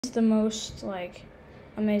Is the most like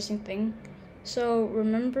amazing thing. So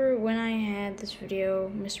remember when I had this video,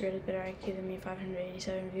 Mr. Reddit Better IQ giving me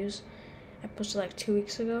 587 views? I posted like 2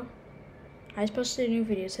 weeks ago. I just posted a new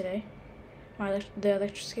video today. The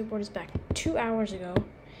electric skateboard is back 2 hours ago,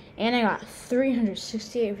 and I got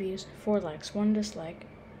 368 views, 4 likes, 1 dislike.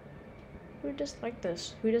 Who disliked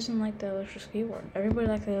this? Who doesn't like the electric skateboard? Everybody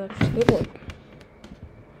liked the electric skateboard.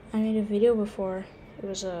 I made a video before. It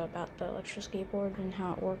was about the electric skateboard and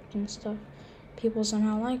how it worked and stuff. People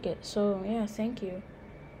somehow like it. So yeah, thank you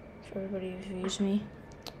for everybody who views me.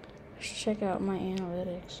 Let's check out my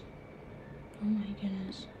analytics. Oh my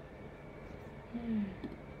goodness.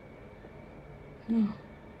 No.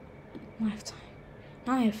 Lifetime.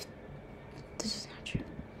 Now I have... This is not true.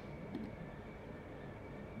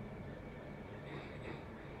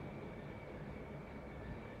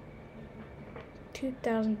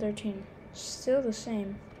 ...2013. Still the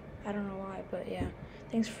same. I don't know why, but yeah.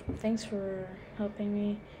 Thanks for helping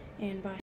me, and bye.